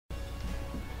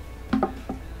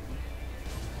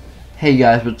Hey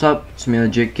guys, what's up? It's me,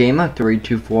 Legit Gamer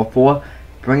 3244,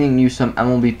 bringing you some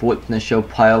MLB Fitness Show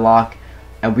player lock,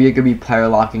 and we are gonna be player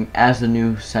locking as the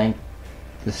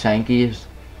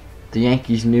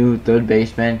Yankees' new third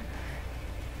baseman.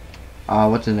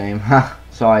 What's his name?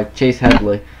 Sorry, Chase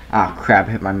Headley. Ah, crap!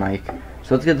 Hit my mic.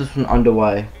 So let's get this one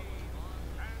underway.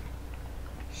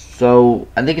 So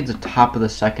I think it's the top of the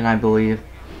second, I believe.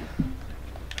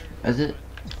 Is it?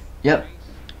 Yep.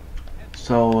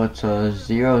 So it's a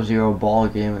 0-0 ball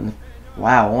game, and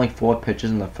wow, only 4 pitches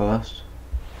in the first.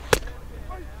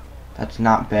 That's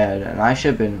not bad, and I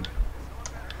should have been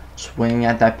swinging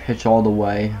at that pitch all the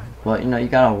way, but you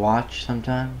gotta watch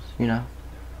sometimes,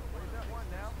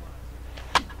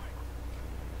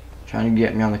 Trying to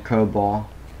get me on the curveball.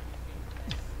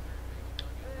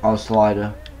 Oh,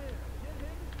 slider.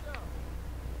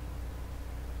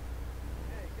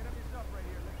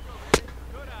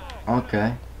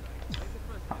 Okay.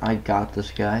 I got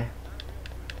this guy.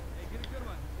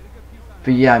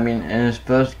 But yeah, I mean, in his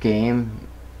first game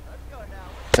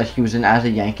that he was in as a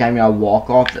Yankee, a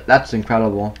walk-off, that's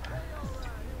incredible.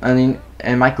 I mean,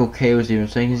 and Michael K was even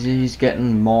saying he's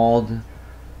getting mauled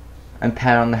and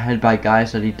patted on the head by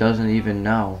guys that he doesn't even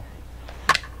know.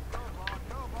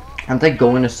 Aren't they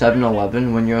going to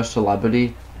 7-Eleven when you're a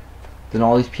celebrity? Then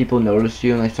all these people notice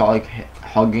you and they start like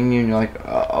hugging you and you're like,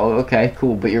 oh, okay,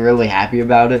 cool, but you're really happy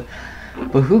about it.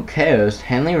 But who cares?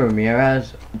 Headley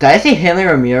Ramirez? Did I say Headley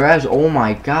Ramirez? Oh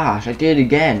my gosh, I did it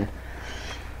again.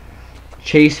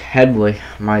 Chase Headley,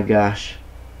 my gosh,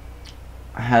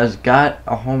 has got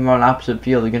a home run opposite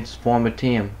field against his former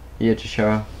team. Yeah,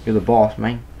 Chishara, you're the boss,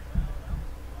 man.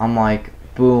 I'm like,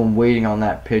 boom, waiting on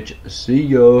that pitch. See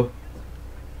ya.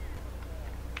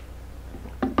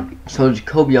 So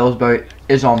Jacoby Ellsbury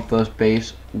is on first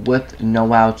base with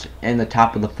no outs in the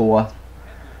top of the 4th.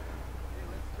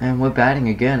 And we're batting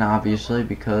again, obviously,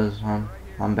 because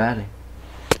I'm batting.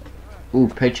 Ooh,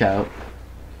 pitch out.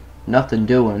 Nothing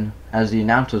doing, as the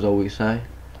announcers always say.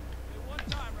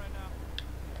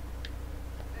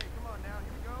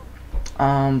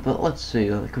 But let's see.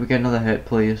 Can we get another hit,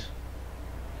 please?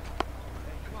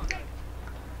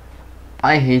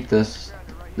 I hate this.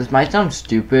 This might sound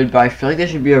stupid, but I feel like there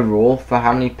should be a rule for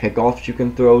how many pickoffs you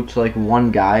can throw to, like, one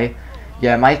guy.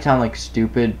 Yeah, it might sound, like,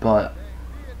 stupid, but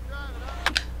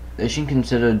they should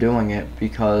consider doing it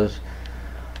because,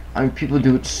 I mean, people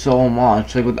do it so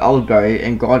much, like with Ellsbury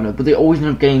and Gardner, but they always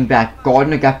end up getting back.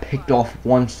 Gardner got picked off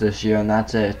once this year, and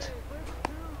that's it.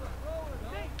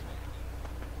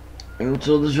 And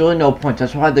so there's really no point.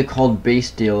 That's why they're called base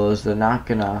stealers. They're not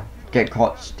gonna get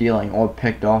caught stealing or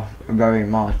picked off very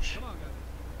much.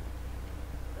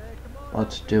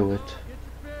 Let's do it.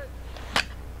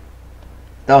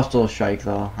 That was still a strike,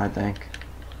 though, I think.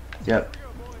 Yep.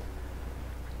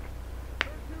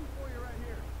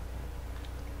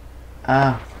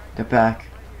 Ah, get back.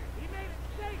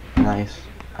 Nice.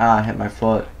 Ah, I hit my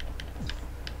foot.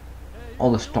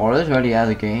 Oh, the starter's already out of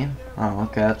the game? Oh,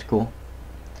 okay, that's cool.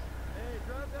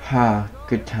 Ah,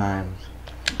 good times.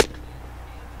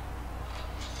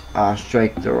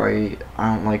 Strike 3.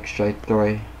 I don't like strike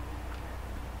 3.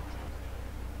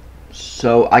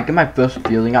 So, I get my first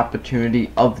fielding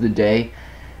opportunity of the day.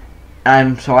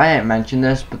 I'm sorry I didn't mention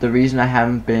this, but the reason I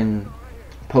haven't been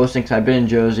posting, because I've been in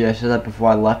Jersey. I said that before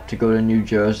I left to go to New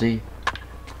Jersey.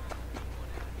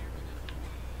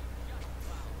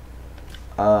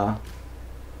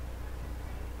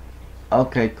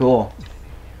 Okay, cool.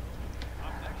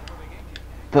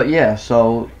 But yeah,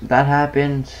 so that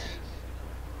happened.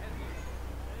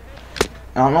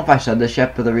 I don't know if I said this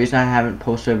yet, but the reason I haven't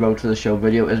posted a Road to the Show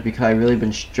video is because I've really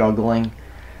been struggling.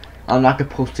 I'm not going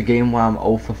to post a game where I'm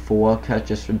 0 for 4, because that's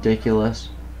just ridiculous.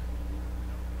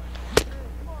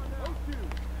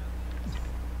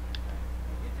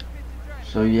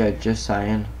 So yeah, just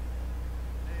saying.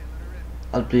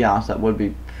 Let's be honest, that would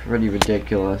be pretty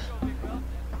ridiculous.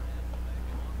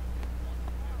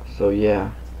 So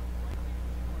yeah.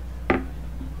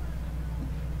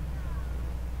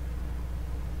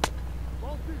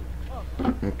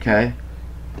 Okay,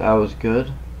 that was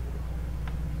good.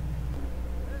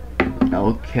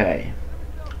 Okay,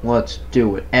 let's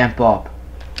do it. Amp up.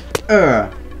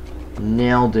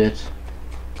 Nailed it.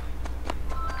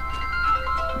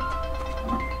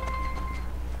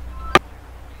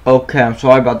 Okay, I'm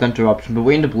sorry about the interruption, but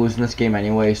we end up losing this game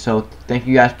anyway, so thank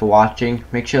you guys for watching.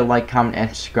 Make sure to like, comment, and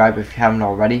subscribe if you haven't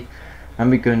already.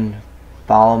 And you can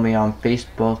follow me on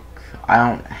Facebook. I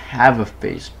don't have a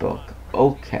Facebook.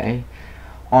 Okay.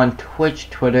 On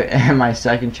Twitch, Twitter, and my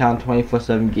second channel,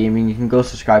 24/7 Gaming. You can go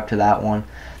subscribe to that one.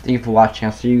 Thank you for watching.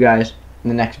 I'll see you guys in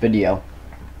the next video.